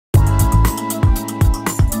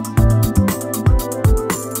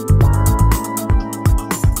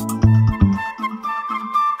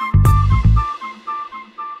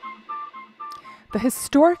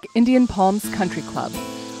historic Indian Palms Country Club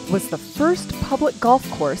was the first public golf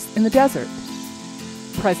course in the desert.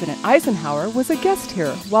 President Eisenhower was a guest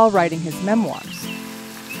here while writing his memoirs.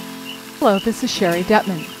 Hello, this is Sheri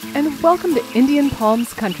Dettman, and welcome to Indian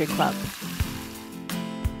Palms Country Club.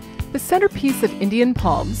 The centerpiece of Indian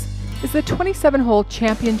Palms is the 27-hole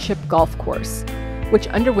championship golf course, which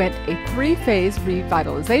underwent a 3-phase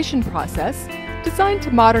revitalization process designed to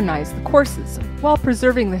modernize the courses while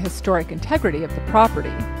preserving the historic integrity of the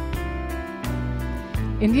property.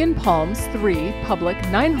 Indian Palms' 3 public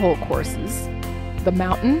 9-hole courses, the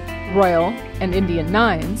Mountain, Royal, and Indian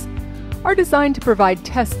Nines, are designed to provide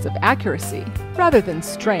tests of accuracy rather than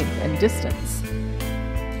strength and distance.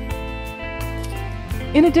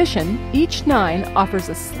 In addition, each 9 offers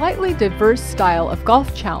a slightly diverse style of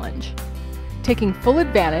golf challenge, taking full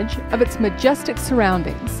advantage of its majestic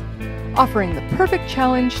surroundings, offering the perfect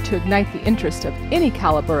challenge to ignite the interest of any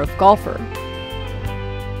caliber of golfer.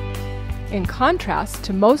 In contrast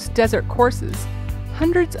to most desert courses,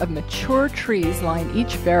 hundreds of mature trees line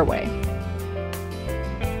each fairway.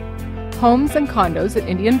 Homes and condos at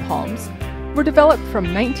Indian Palms were developed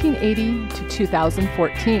from 1980 to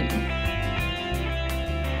 2014.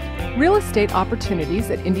 Real estate opportunities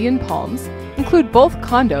at Indian Palms include both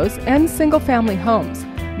condos and single-family homes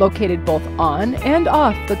located both on and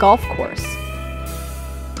off the golf course.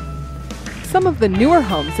 Some of the newer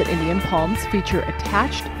homes at Indian Palms feature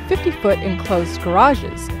attached 50-foot enclosed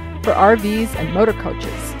garages for RVs and motor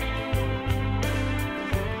coaches.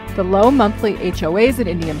 The low monthly HOAs at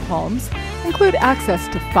Indian Palms include access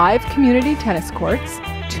to 5 community tennis courts,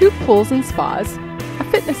 2 pools and spas, a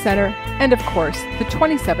fitness center, and of course, the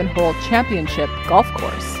 27-hole championship golf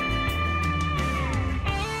course.